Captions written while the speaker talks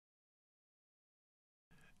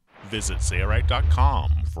Visit sailrite.com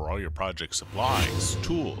for all your project supplies,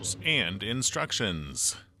 tools, and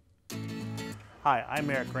instructions. Hi, I'm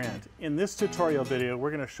Eric Grant. In this tutorial video,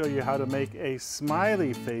 we're going to show you how to make a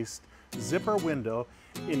smiley-faced zipper window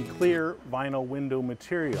in clear vinyl window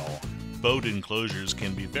material. Boat enclosures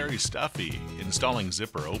can be very stuffy. Installing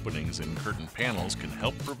zipper openings in curtain panels can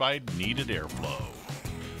help provide needed airflow.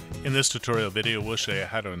 In this tutorial video, we'll show you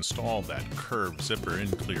how to install that curved zipper in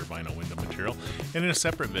clear vinyl window material. And in a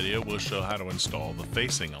separate video, we'll show how to install the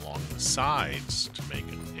facing along the sides to make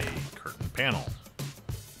it a curtain panel.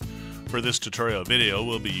 For this tutorial video,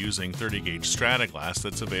 we'll be using 30-gauge strata glass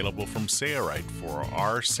that's available from Sailrite for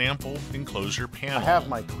our sample enclosure panel. I have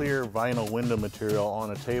my clear vinyl window material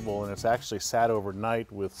on a table, and it's actually sat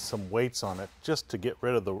overnight with some weights on it just to get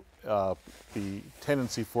rid of the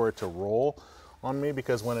tendency for it to roll on me,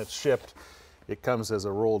 because when it's shipped, it comes as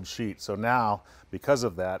a rolled sheet. So now, because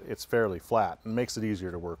of that, it's fairly flat and makes it easier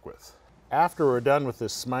to work with. After we're done with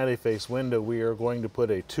this smiley face window, we are going to put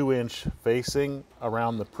a 2-inch facing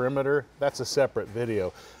around the perimeter. That's a separate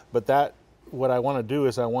video, but what I want to do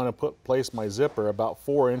is I want to place my zipper about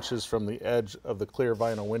 4 inches from the edge of the clear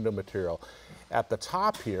vinyl window material. At the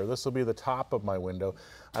top here, this will be the top of my window,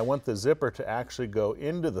 I want the zipper to actually go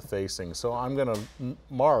into the facing. So I'm going to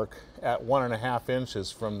mark at 1.5 inches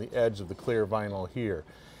from the edge of the clear vinyl here.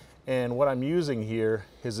 And what I'm using here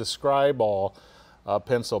is a Scriball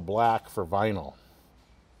pencil black for vinyl.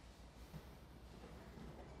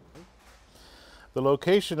 The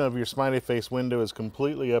location of your smiley face window is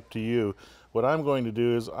completely up to you. What I'm going to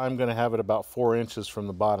do is I'm going to have it about 4 inches from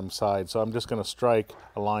the bottom side, so I'm just going to strike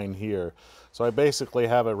a line here. So I basically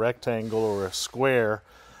have a rectangle or a square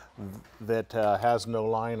that has no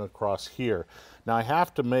line across here. Now I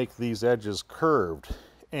have to make these edges curved,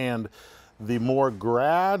 and the more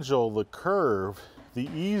gradual the curve, the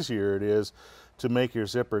easier it is to make your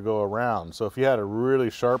zipper go around. So if you had a really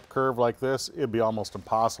sharp curve like this, it'd be almost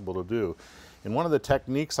impossible to do. And one of the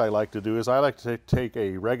techniques I like to do is I like to take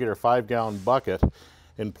a regular 5-gallon bucket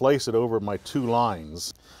and place it over my 2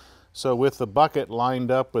 lines. So with the bucket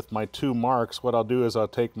lined up with my 2 marks, what I'll do is I'll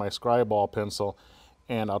take my Scriball pencil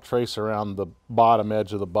and I'll trace around the bottom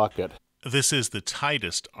edge of the bucket. This is the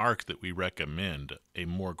tightest arc that we recommend. A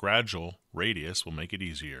more gradual radius will make it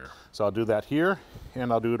easier. So I'll do that here,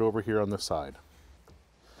 and I'll do it over here on this side.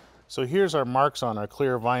 So here's our marks on our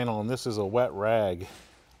clear vinyl, and this is a wet rag.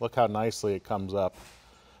 Look how nicely it comes up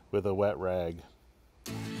with a wet rag.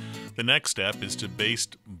 The next step is to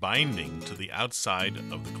baste binding to the outside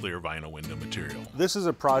of the clear vinyl window material. This is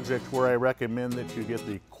a project where I recommend that you get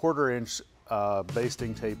the 1/4-inch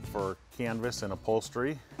basting tape for canvas and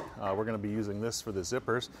upholstery. We're going to be using this for the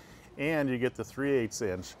zippers, and you get the 3/8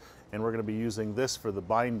 inch, and we're going to be using this for the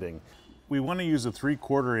binding. We want to use a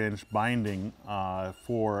 3/4 inch binding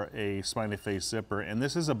for a smiley face zipper, and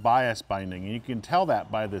this is a bias binding, and you can tell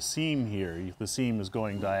that by the seam here. The seam is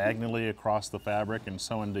going diagonally across the fabric and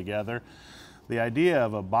sewn together. The idea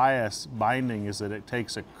of a bias binding is that it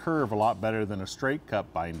takes a curve a lot better than a straight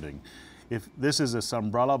cut binding. If this is a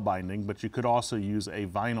Sunbrella binding, but you could also use a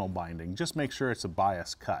vinyl binding. Just make sure it's a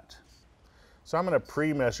bias cut. So I'm going to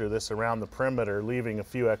pre-measure this around the perimeter, leaving a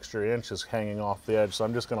few extra inches hanging off the edge. So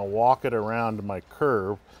I'm just going to walk it around my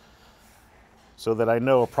curve so that I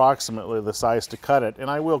know approximately the size to cut it. And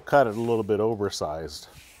I will cut it a little bit oversized.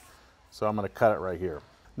 So I'm going to cut it right here.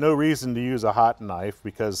 No reason to use a hot knife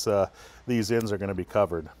because these ends are going to be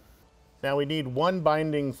covered. Now we need 1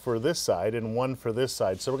 binding for this side and 1 for this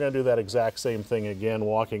side. So we're going to do that exact same thing again,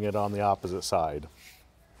 walking it on the opposite side.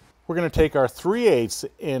 We're going to take our 3/8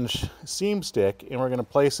 inch seam stick and we're going to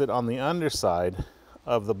place it on the underside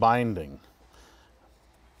of the binding,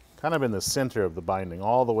 kind of in the center of the binding,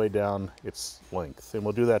 all the way down its length. And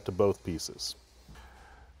we'll do that to both pieces.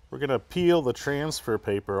 We're going to peel the transfer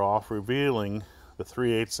paper off, revealing the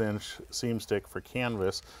 3/8 inch seam stick for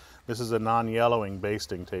canvas. This is a non-yellowing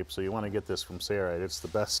basting tape, so you want to get this from Sailrite. It's the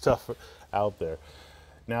best stuff out there.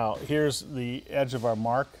 Now here's the edge of our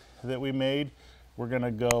mark that we made. We're going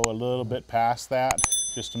to go a little bit past that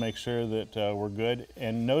just to make sure that we're good.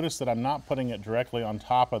 And notice that I'm not putting it directly on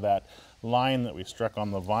top of that line that we struck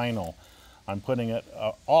on the vinyl. I'm putting it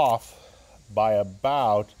off by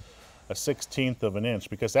about a 1/16 of an inch,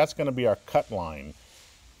 because that's going to be our cut line.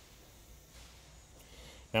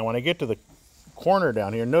 Now when I get to the corner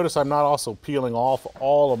down here, notice I'm not also peeling off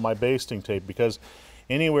all of my basting tape, because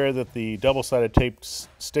anywhere that the double-sided tape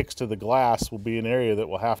sticks to the glass will be an area that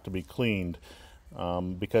will have to be cleaned.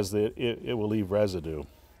 Because it will leave residue.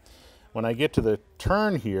 When I get to the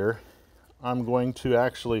turn here, I'm going to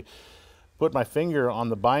actually put my finger on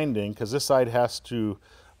the binding, because this side has to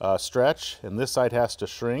stretch, and this side has to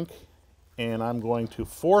shrink, and I'm going to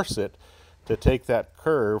force it to take that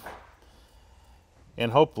curve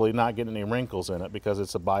and hopefully not get any wrinkles in it because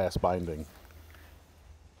it's a bias binding.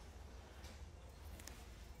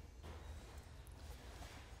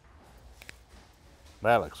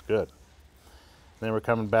 That looks good. Then we're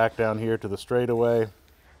coming back down here to the straightaway.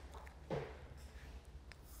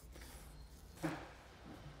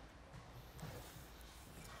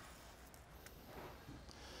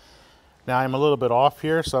 Now I'm a little bit off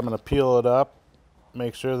here, so I'm going to peel it up,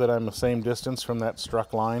 make sure that I'm the same distance from that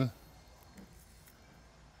struck line.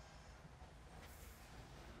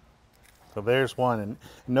 So there's one, and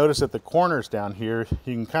notice at the corners down here,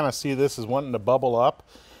 you can kind of see this is wanting to bubble up.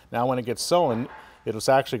 Now when it gets sewn, it's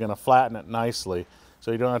actually going to flatten it nicely,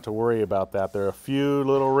 so you don't have to worry about that. There are a few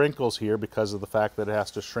little wrinkles here because of the fact that it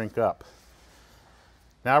has to shrink up.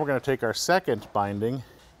 Now we're going to take our second binding,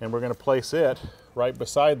 and we're going to place it right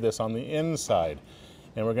beside this on the inside,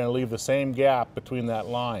 and we're going to leave the same gap between that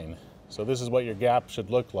line. So this is what your gap should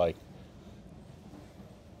look like.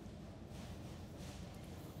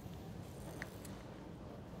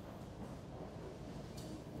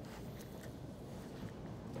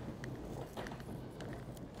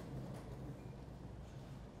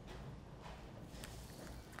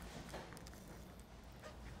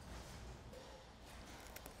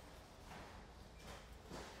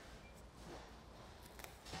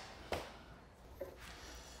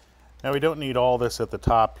 Now we don't need all this at the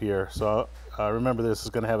top here, so remember this is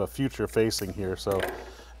going to have a future facing here, so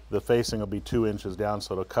the facing will be 2 inches down,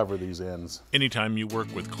 so it'll cover these ends. Anytime you work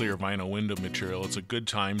with clear vinyl window material, it's a good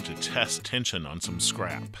time to test tension on some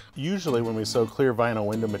scrap. Usually when we sew clear vinyl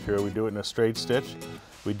window material, we do it in a straight stitch.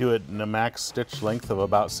 We do it in a max stitch length of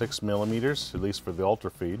about 6 millimeters, at least for the ultra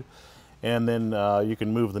feed. And then you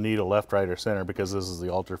can move the needle left, right, or center because this is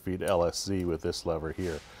the ultra feed LSZ with this lever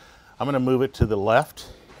here. I'm going to move it to the left,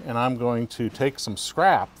 and I'm going to take some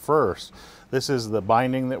scrap first. This is the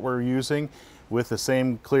binding that we're using with the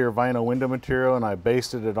same clear vinyl window material, and I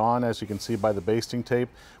basted it on, as you can see by the basting tape.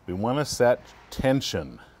 We want to set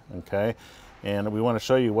tension, okay? And we want to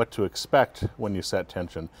show you what to expect when you set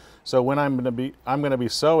tension. So when I'm going to be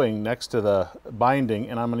sewing next to the binding,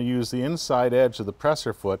 and I'm going to use the inside edge of the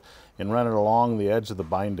presser foot and run it along the edge of the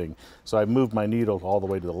binding. So I moved my needle all the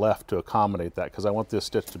way to the left to accommodate that because I want this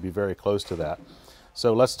stitch to be very close to that.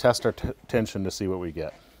 So let's test our tension to see what we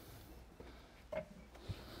get.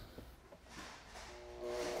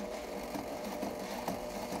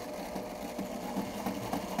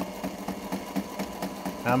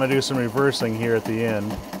 Now I'm going to do some reversing here at the end,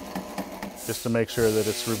 just to make sure that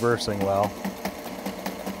it's reversing well.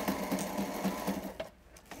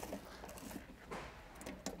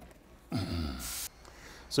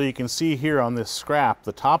 So you can see here on this scrap,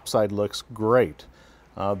 the top side looks great.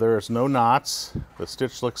 There's no knots. The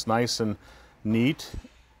stitch looks nice and neat.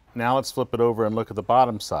 Now let's flip it over and look at the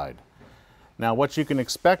bottom side. Now what you can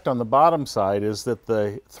expect on the bottom side is that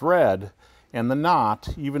the thread and the knot,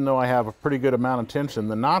 even though I have a pretty good amount of tension,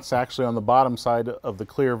 the knot's actually on the bottom side of the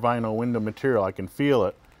clear vinyl window material. I can feel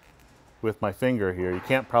it with my finger here. You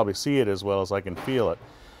can't probably see it as well as I can feel it.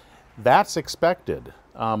 That's expected.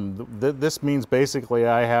 This means basically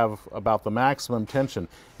I have about the maximum tension.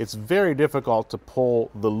 It's very difficult to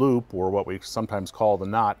pull the loop, or what we sometimes call the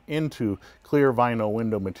knot, into clear vinyl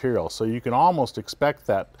window material. So you can almost expect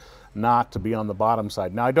that knot to be on the bottom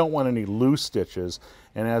side. Now I don't want any loose stitches,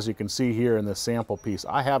 and as you can see here in this sample piece,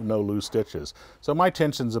 I have no loose stitches. So my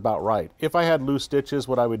tension's about right. If I had loose stitches,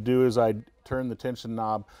 what I would do is I'd turn the tension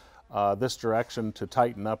knob this direction to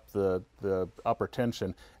tighten up the upper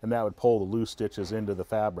tension, and that would pull the loose stitches into the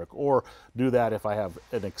fabric, or do that if I have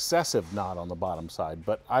an excessive knot on the bottom side.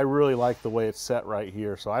 But I really like the way it's set right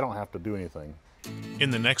here, so I don't have to do anything.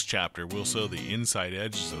 In the next chapter, we'll sew the inside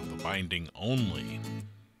edges of the binding only.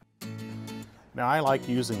 Now I like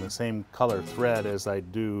using the same color thread as I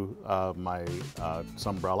do my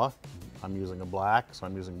umbrella. I'm using a black, so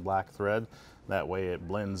I'm using black thread. That way it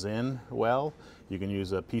blends in well. You can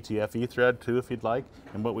use a PTFE thread too if you'd like.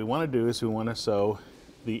 And what we want to do is we want to sew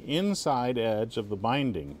the inside edge of the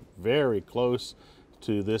binding very close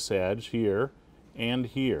to this edge here and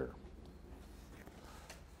here.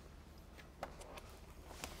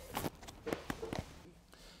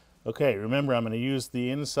 Okay, remember I'm going to use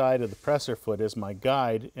the inside of the presser foot as my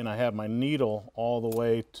guide, and I have my needle all the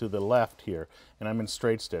way to the left here, and I'm in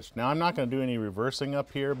straight stitch. Now I'm not going to do any reversing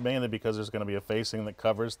up here, mainly because there's going to be a facing that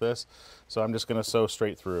covers this, so I'm just going to sew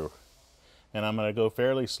straight through. And I'm going to go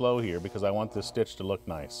fairly slow here because I want this stitch to look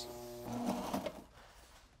nice.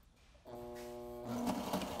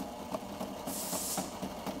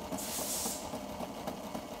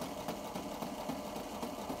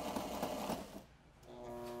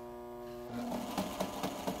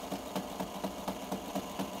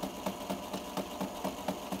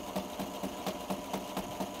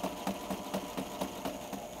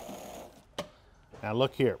 Now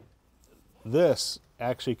look here, this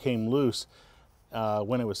actually came loose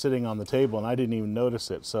when it was sitting on the table, and I didn't even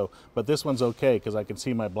notice it. So, but this one's okay because I can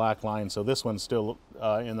see my black line, so this one's still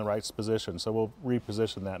in the right position. So we'll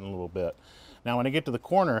reposition that in a little bit. Now when I get to the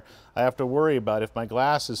corner, I have to worry about if my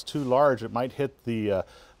glass is too large, it might hit the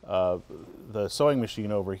sewing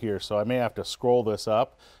machine over here, so I may have to scroll this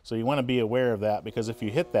up. So you want to be aware of that, because if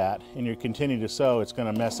you hit that and you continue to sew, it's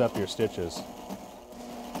going to mess up your stitches.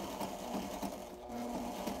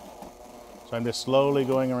 So I'm just slowly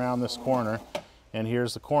going around this corner, and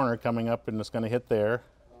here's the corner coming up, and it's going to hit there.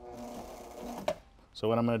 So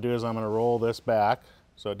what I'm going to do is I'm going to roll this back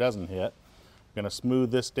so it doesn't hit. I'm going to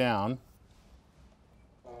smooth this down.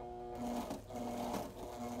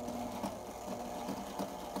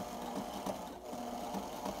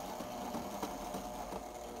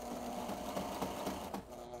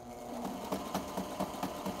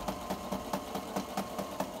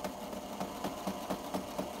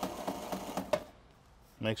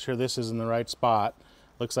 Make sure this is in the right spot.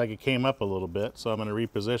 Looks like it came up a little bit, so I'm going to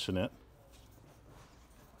reposition it.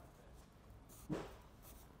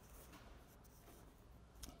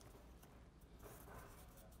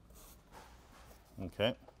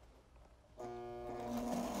 Okay.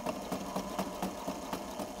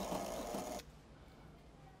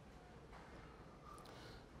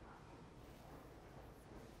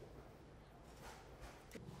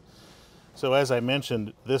 So as I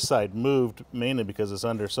mentioned, this side moved mainly because it's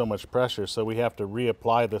under so much pressure, so we have to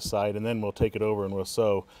reapply this side, and then we'll take it over and we'll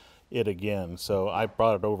sew it again. So I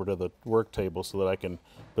brought it over to the work table so that I can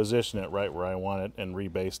position it right where I want it and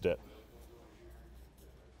rebaste it.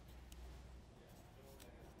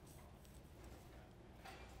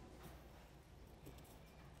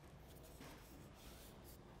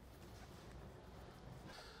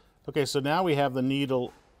 Okay, so now we have the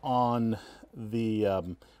needle on the,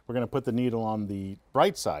 we're going to put the needle on the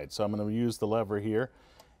right side. So I'm going to use the lever here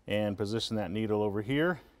and position that needle over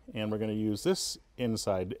here. And we're going to use this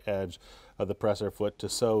inside edge of the presser foot to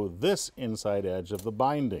sew this inside edge of the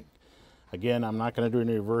binding. Again, I'm not going to do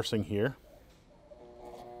any reversing here.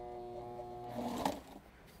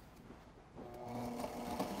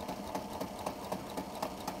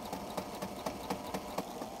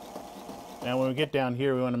 Now when we get down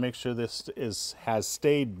here, we want to make sure this has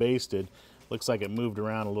stayed basted. Looks like it moved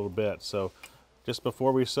around a little bit. So just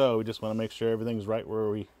before we sew, we just want to make sure everything's right where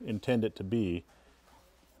we intend it to be.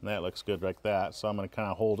 And that looks good like that. So I'm going to kind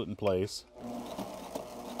of hold it in place.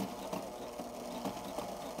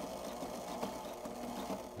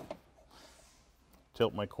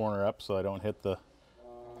 Tilt my corner up so I don't hit the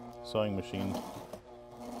sewing machine.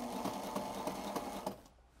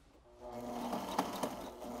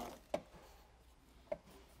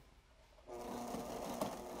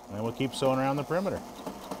 And we'll keep sewing around the perimeter.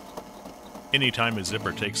 Anytime a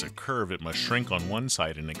zipper takes a curve, it must shrink on one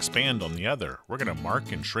side and expand on the other. We're going to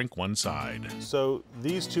mark and shrink one side. So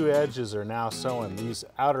these two edges are now sewn, these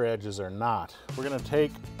outer edges are not. We're going to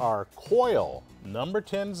take our coil number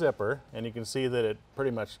 10 zipper, and you can see that it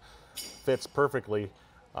pretty much fits perfectly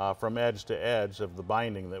from edge to edge of the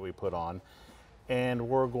binding that we put on. And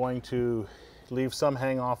we're going to leave some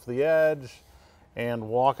hang off the edge and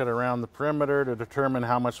walk it around the perimeter to determine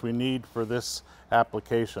how much we need for this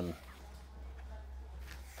application.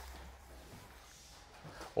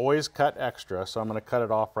 Always cut extra, so I'm going to cut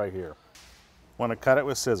it off right here. Want to cut it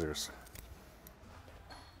with scissors.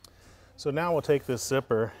 So now we'll take this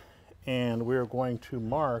zipper and we're going to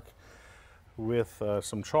mark with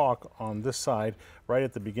some chalk on this side right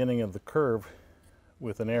at the beginning of the curve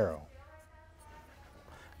with an arrow.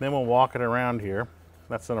 Then we'll walk it around here.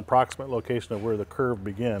 That's an approximate location of where the curve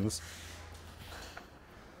begins.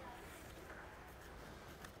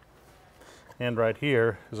 And right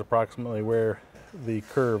here is approximately where the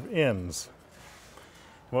curve ends.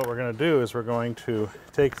 What we're going to do is we're going to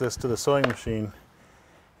take this to the sewing machine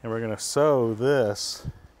and we're going to sew this,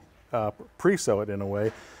 pre-sew it in a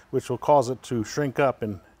way, which will cause it to shrink up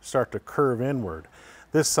and start to curve inward.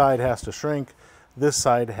 This side has to shrink, this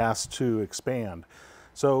side has to expand.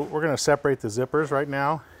 So we're going to separate the zippers right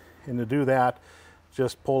now, and to do that,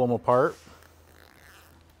 just pull them apart.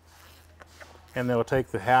 And then we'll take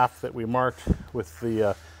the half that we marked with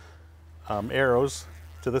the arrows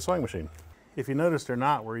to the sewing machine. If you noticed or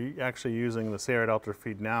not, we're actually using the Serrat Ultra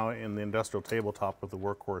Feed now in the industrial tabletop with the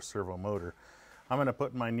Workhorse servo motor. I'm going to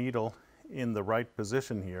put my needle in the right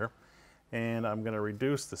position here, and I'm going to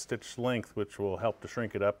reduce the stitch length, which will help to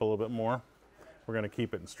shrink it up a little bit more. We're going to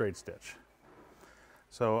keep it in straight stitch.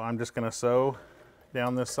 So I'm just going to sew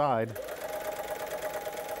down this side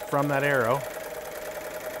from that arrow.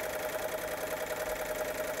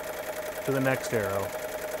 to the next arrow.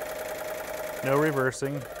 No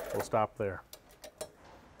reversing, we'll stop there.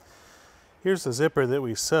 Here's the zipper that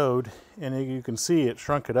we sewed, and you can see it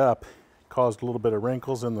shrunk it up, caused a little bit of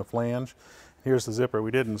wrinkles in the flange. Here's the zipper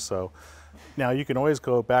we didn't sew. Now you can always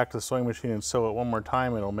go back to the sewing machine and sew it one more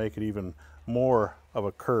time, and it'll make it even more of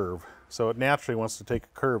a curve. So it naturally wants to take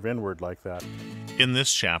a curve inward like that. In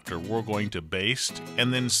this chapter, we're going to baste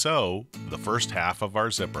and then sew the first half of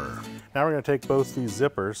our zipper. Now we're going to take both these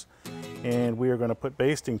zippers and we are going to put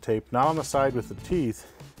basting tape, not on the side with the teeth,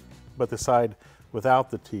 but the side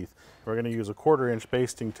without the teeth. We're going to use a 1/4 inch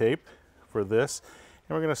basting tape for this,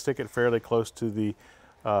 and we're going to stick it fairly close to the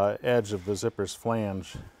edge of the zipper's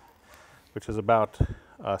flange, which is about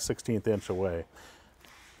 1/16 inch away.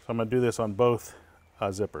 So I'm going to do this on both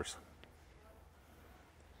zippers.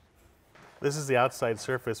 This is the outside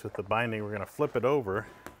surface with the binding. We're going to flip it over,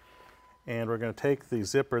 and we're going to take the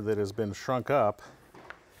zipper that has been shrunk up,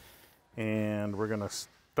 and we're going to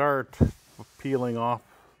start peeling off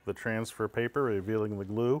the transfer paper, revealing the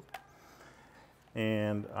glue.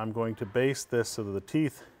 And I'm going to baste this so that the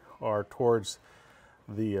teeth are towards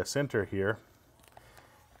the center here,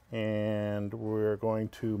 and we're going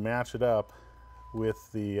to match it up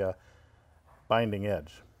with the binding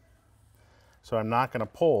edge. So I'm not going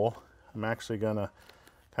to pull. I'm actually going to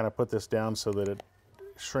kind of put this down so that it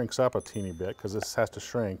shrinks up a teeny bit, because this has to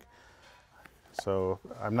shrink. So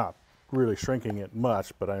I'm not really shrinking it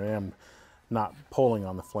much, but I am not pulling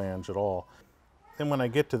on the flange at all. Then when I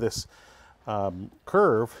get to this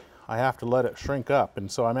curve, I have to let it shrink up,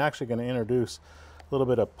 and so I'm actually going to introduce a little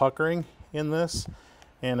bit of puckering in this.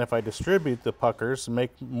 And if I distribute the puckers,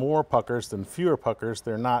 make more puckers than fewer puckers,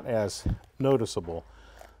 they're not as noticeable.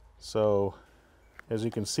 So as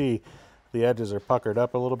you can see, the edges are puckered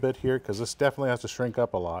up a little bit here, because this definitely has to shrink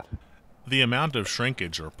up a lot. The amount of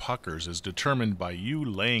shrinkage or puckers is determined by you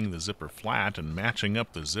laying the zipper flat and matching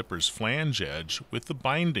up the zipper's flange edge with the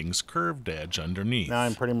binding's curved edge underneath. Now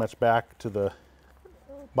I'm pretty much back to the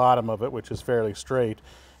bottom of it, which is fairly straight,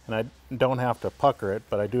 and I don't have to pucker it,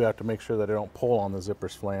 but I do have to make sure that I don't pull on the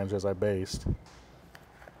zipper's flange as I baste.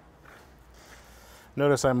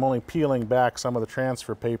 Notice I'm only peeling back some of the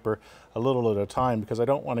transfer paper a little at a time, because I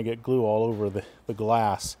don't want to get glue all over the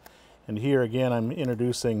glass. And here again, I'm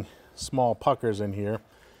introducing small puckers in here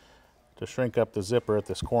to shrink up the zipper at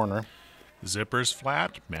this corner. Zippers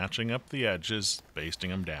flat, matching up the edges, basting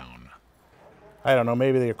them down. I don't know,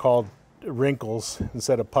 maybe they're called wrinkles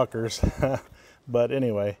instead of puckers. But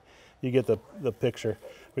anyway, you get the picture.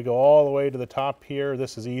 We go all the way to the top here.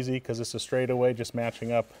 This is easy because it's a straightaway, just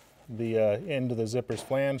matching up the end of the zipper's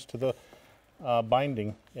flange to the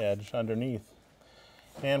binding edge underneath.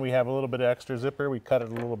 And we have a little bit of extra zipper. We cut it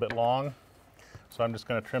a little bit long. So I'm just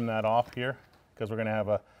going to trim that off here, because we're going to have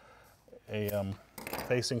a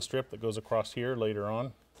facing strip that goes across here later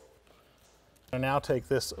on. I now take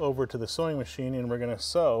this over to the sewing machine, and we're going to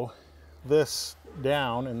sew this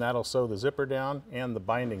down, and that'll sew the zipper down and the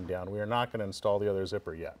binding down. We are not going to install the other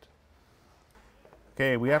zipper yet.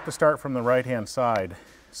 Okay, we have to start from the right-hand side.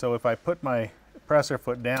 So if I put my presser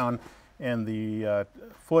foot down and the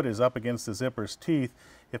foot is up against the zipper's teeth,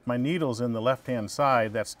 if my needle's in the left-hand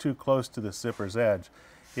side, that's too close to the zipper's edge.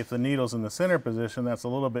 If the needle's in the center position, that's a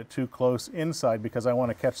little bit too close inside, because I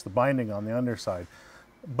want to catch the binding on the underside.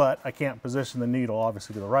 But I can't position the needle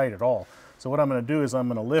obviously to the right at all. So what I'm going to do is I'm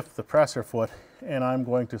going to lift the presser foot, and I'm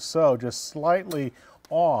going to sew just slightly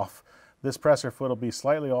off. This presser foot will be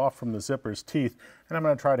slightly off from the zipper's teeth, and I'm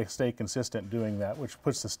going to try to stay consistent doing that, which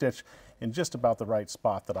puts the stitch in just about the right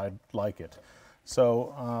spot that I'd like it.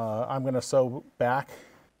 So I'm going to sew back.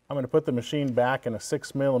 I'm going to put the machine back in a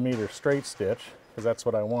 6mm straight stitch, because that's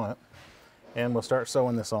what I want, and we'll start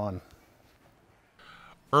sewing this on.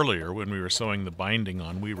 Earlier, when we were sewing the binding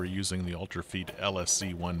on, we were using the Ultrafeet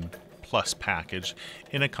LSC1 Plus package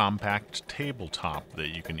in a compact tabletop that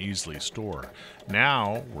you can easily store.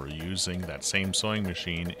 Now we're using that same sewing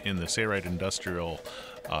machine in the Sayrite Industrial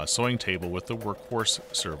sewing table with the Workhorse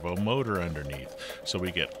servo motor underneath, so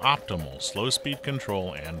we get optimal slow speed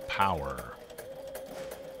control and power.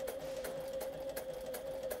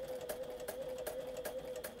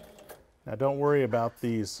 Now don't worry about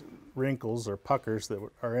these wrinkles or puckers that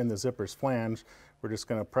are in the zipper's flange. We're just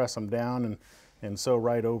going to press them down and sew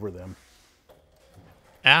right over them.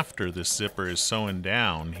 After this zipper is sewn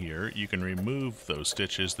down here, you can remove those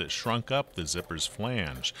stitches that shrunk up the zipper's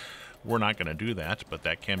flange. We're not going to do that, but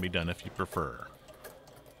that can be done if you prefer.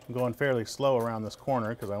 I'm going fairly slow around this corner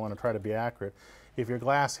because I want to try to be accurate. If your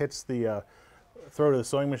glass hits the throat of the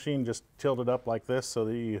sewing machine, just tilt it up like this so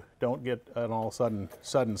that you don't get an all sudden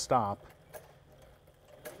stop.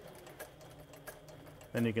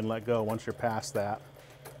 Then you can let go once you're past that.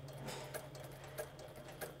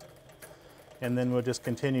 And then we'll just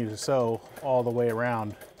continue to sew all the way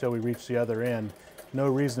around until we reach the other end. No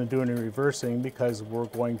reason to do any reversing because we're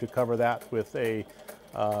going to cover that with a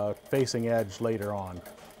facing edge later on.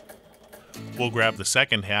 We'll grab the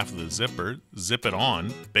second half of the zipper, zip it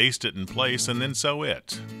on, baste it in place, and then sew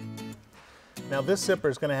it. Now this zipper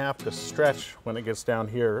is going to have to stretch when it gets down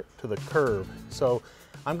here to the curve. So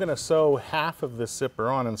I'm going to sew half of this zipper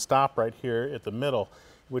on and stop right here at the middle,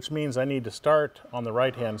 which means I need to start on the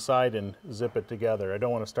right-hand side and zip it together. I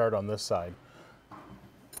don't want to start on this side.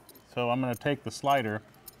 So I'm going to take the slider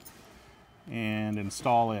and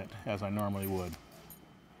install it as I normally would.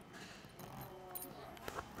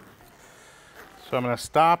 So I'm going to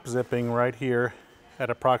stop zipping right here at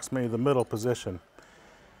approximately the middle position.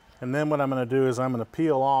 And then what I'm going to do is I'm going to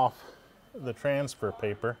peel off the transfer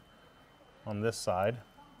paper on this side,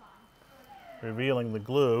 revealing the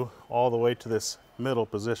glue all the way to this middle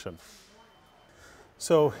position.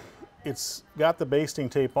 So it's got the basting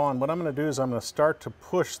tape on. What I'm going to do is I'm going to start to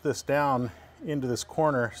push this down into this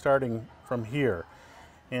corner starting from here.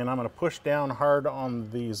 And I'm going to push down hard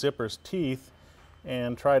on the zipper's teeth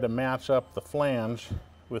and try to match up the flange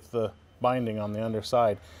with the binding on the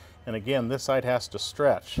underside. And again, this side has to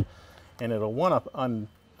stretch, and it'll want to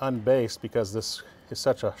unbaste because this is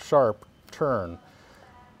such a sharp turn.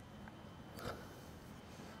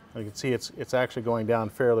 You can see it's actually going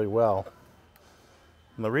down fairly well.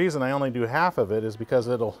 And the reason I only do half of it is because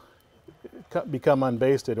it'll become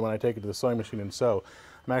unbasted when I take it to the sewing machine and sew.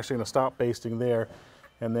 I'm actually going to stop basting there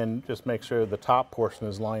and then just make sure the top portion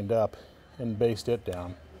is lined up and baste it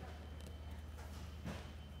down.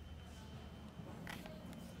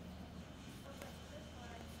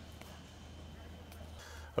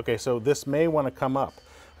 Okay, so this may want to come up,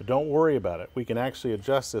 but don't worry about it. We can actually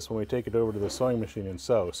adjust this when we take it over to the sewing machine and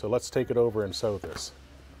sew. So let's take it over and sew this.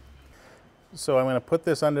 So I'm going to put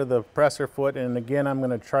this under the presser foot, and again I'm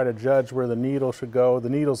going to try to judge where the needle should go. The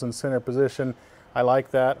needle's in center position. I like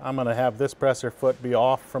that. I'm going to have this presser foot be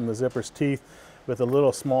off from the zipper's teeth with a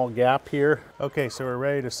little small gap here. Okay, so we're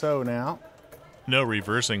ready to sew now. No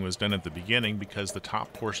reversing was done at the beginning because the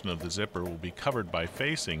top portion of the zipper will be covered by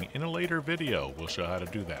facing. In a later video, we'll show how to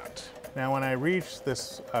do that. Now when I reach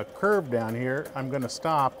this curve down here, I'm going to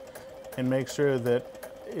stop and make sure that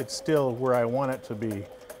it's still where I want it to be,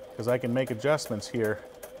 because I can make adjustments here.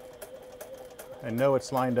 I know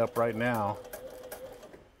it's lined up right now.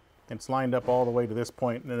 It's lined up all the way to this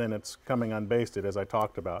point, and then it's coming unbasted as I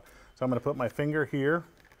talked about. So I'm going to put my finger here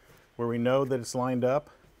where we know that it's lined up,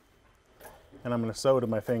 and I'm going to sew to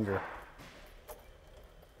my finger.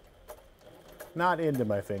 Not into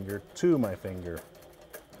my finger, to my finger.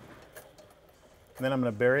 And then I'm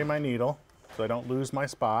going to bury my needle so I don't lose my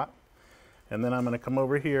spot. And then I'm going to come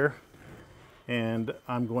over here and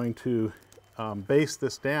I'm going to baste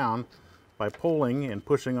this down by pulling and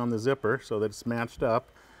pushing on the zipper so that it's matched up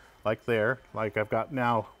like there. Like I've got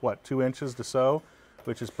now, what, 2 inches to sew,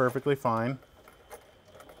 which is perfectly fine.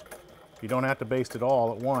 You don't have to baste it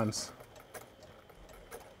all at once.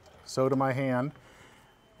 Sew to my hand,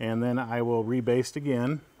 and then I will rebaste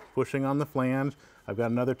again, pushing on the flange. I've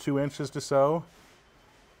got another 2 inches to sew.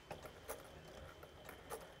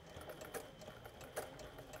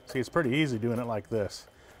 See, it's pretty easy doing it like this.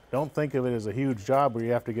 Don't think of it as a huge job where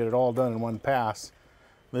you have to get it all done in one pass.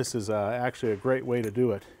 This is actually a great way to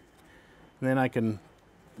do it. And then I can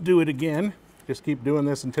do it again. Just keep doing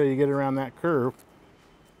this until you get around that curve.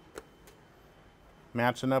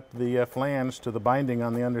 Matching up the flange to the binding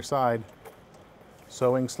on the underside.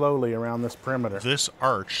 Sewing slowly around this perimeter. This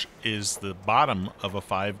arch is the bottom of a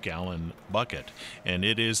 5-gallon bucket, and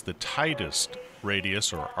it is the tightest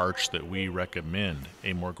radius or arch that we recommend.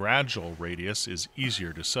 A more gradual radius is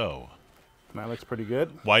easier to sew. That looks pretty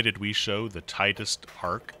good. Why did we show the tightest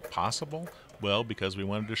arc possible? Well, because we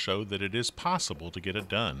wanted to show that it is possible to get it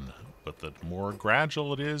done. But the more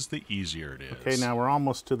gradual it is, the easier it is. Okay, now we're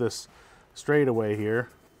almost to this straightaway here.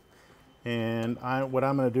 And what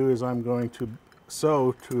I'm going to do is I'm going to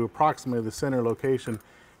sew to approximately the center location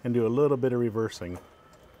and do a little bit of reversing.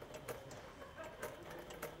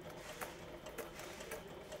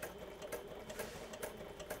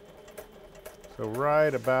 So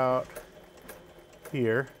right about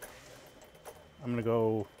here, I'm going to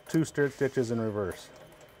go 2 stitches in reverse,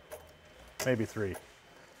 maybe 3.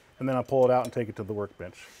 And then I'll pull it out and take it to the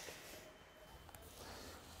workbench.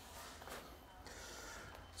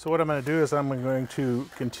 So what I'm going to do is I'm going to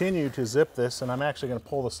continue to zip this, and I'm actually going to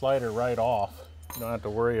pull the slider right off. You don't have to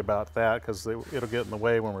worry about that because it'll get in the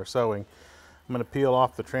way when we're sewing. I'm going to peel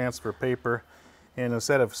off the transfer paper, And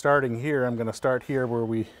instead of starting here, I'm going to start here where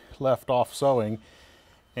we left off sewing,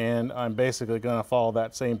 and I'm basically going to follow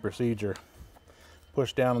that same procedure.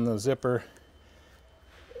 Push down on the zipper,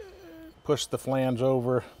 push the flange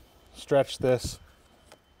over, stretch this,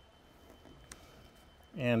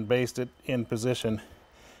 and baste it in position.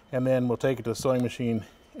 And then we'll take it to the sewing machine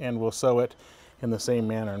and we'll sew it in the same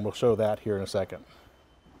manner, and we'll show that here in a second.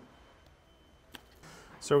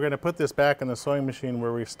 So we're going to put this back in the sewing machine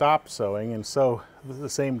where we stopped sewing and sew the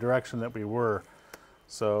same direction that we were.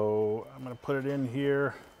 So I'm going to put it in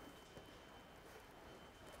here.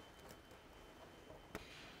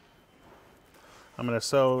 I'm going to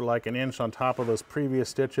sew like an inch on top of those previous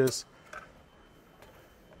stitches. I'm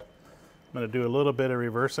going to do a little bit of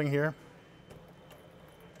reversing here.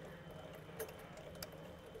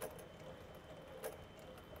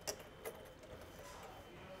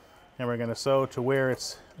 And we're going to sew to where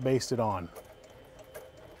it's basted on.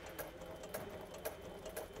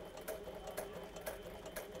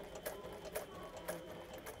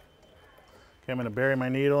 Okay, I'm going to bury my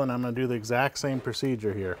needle and I'm going to do the exact same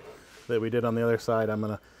procedure here that we did on the other side. I'm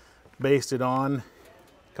going to baste it on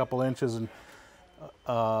a couple inches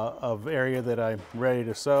of area that I'm ready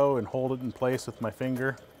to sew and hold it in place with my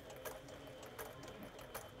finger.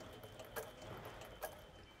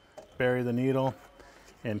 Bury the needle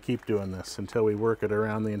and keep doing this until we work it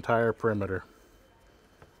around the entire perimeter.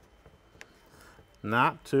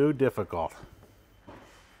 Not too difficult.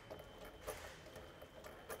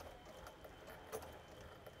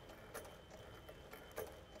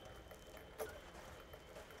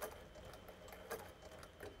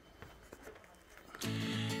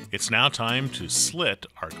 It's now time to slit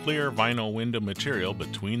our clear vinyl window material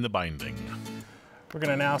between the binding. We're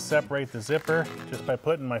going to now separate the zipper just by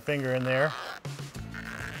putting my finger in there.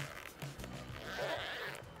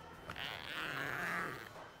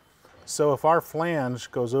 So if our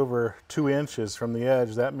flange goes over 2 inches from the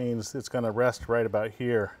edge, that means it's going to rest right about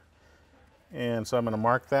here. And so I'm going to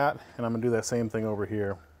mark that, and I'm going to do that same thing over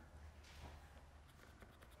here.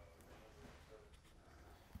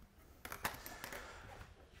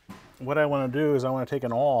 What I want to do is I want to take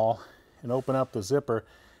an awl and open up the zipper,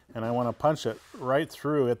 and I want to punch it right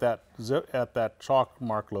through at that chalk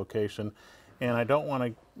mark location. And I don't want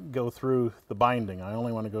to go through the binding. I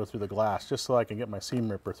only want to go through the glass, just so I can get my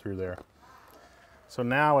seam ripper through there. So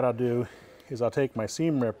now what I'll do is I'll take my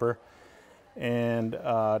seam ripper and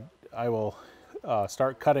I will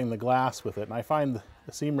start cutting the glass with it. And I find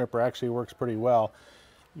the seam ripper actually works pretty well.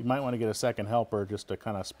 You might want to get a second helper just to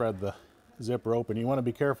kind of spread the zipper open. You want to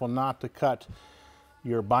be careful not to cut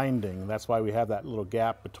your binding. That's why we have that little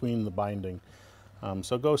gap between the binding.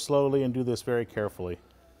 So go slowly and do this very carefully.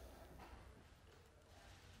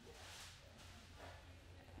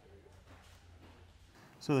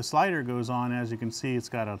 So the slider goes on, as you can see, it's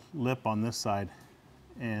got a lip on this side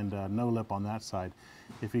and no lip on that side.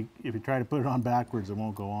 If you try to put it on backwards, it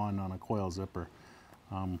won't go on a coil zipper.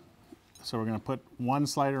 So we're going to put one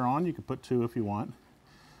slider on. You can put 2 if you want.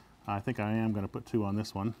 I think I am going to put 2 on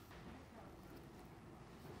this one.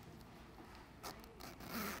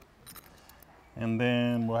 And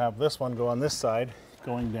then we'll have this one go on this side,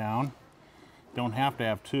 going down. Don't have to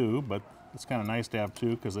have 2, but it's kind of nice to have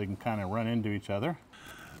 2 because they can kind of run into each other.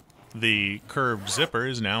 The curved zipper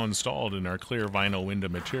is now installed in our clear vinyl window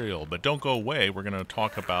material, but don't go away. We're going to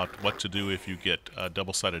talk about what to do if you get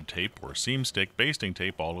double-sided tape or Seamstick basting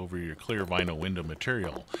tape all over your clear vinyl window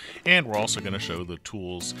material. And we're also going to show the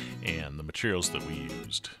tools and the materials that we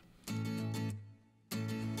used.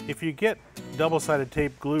 If you get double-sided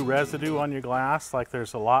tape glue residue on your glass, like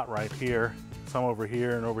there's a lot right here, some over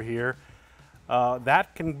here and over here,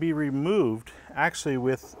 that can be removed actually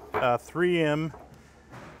with 3M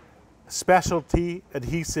specialty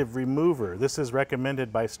adhesive remover. This is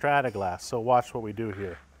recommended by Strata-Glass, so watch what we do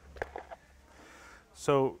here.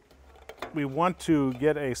 So we want to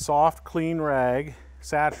get a soft, clean rag,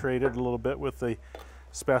 saturated a little bit with the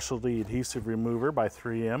specialty adhesive remover by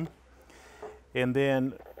 3M. And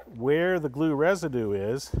then where the glue residue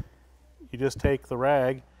is, you just take the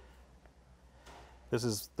rag. This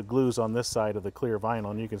is the glues on this side of the clear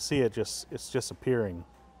vinyl, and you can see it's just appearing.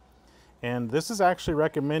 And this is actually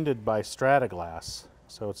recommended by Strata-Glass,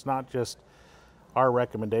 so it's not just our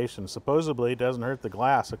recommendation. Supposedly it doesn't hurt the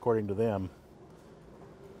glass according to them.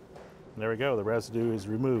 And there we go, the residue is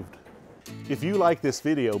removed. If you like this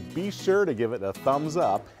video, be sure to give it a thumbs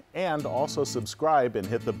up and also subscribe and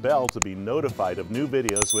hit the bell to be notified of new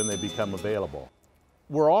videos when they become available.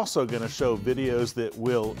 We're also going to show videos that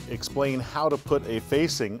will explain how to put a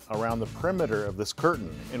facing around the perimeter of this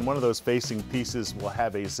curtain. And one of those facing pieces will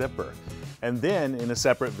have a zipper. And then in a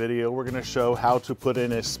separate video, we're going to show how to put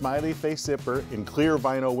in a smiley face zipper in clear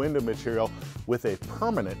vinyl window material with a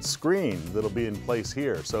permanent screen that'll be in place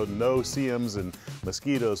here, so no CMs and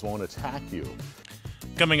mosquitoes won't attack you.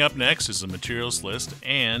 Coming up next is the materials list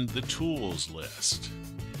and the tools list.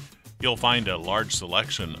 You'll find a large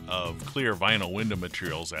selection of clear vinyl window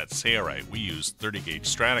materials at Sailrite. We use 30-gauge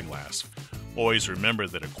Strata-Glass. Always remember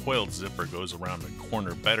that a coiled zipper goes around the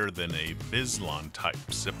corner better than a Bislon type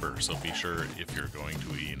zipper, so be sure if you're going to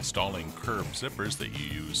be installing curved zippers that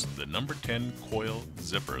you use the number 10 coil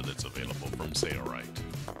zipper that's available from Sailrite.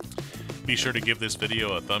 Be sure to give this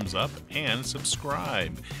video a thumbs up and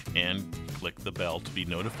subscribe, and click the bell to be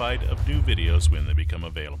notified of new videos when they become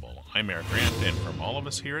available. I'm Eric Grant, and from all of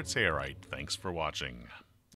us here at Sailrite, thanks for watching.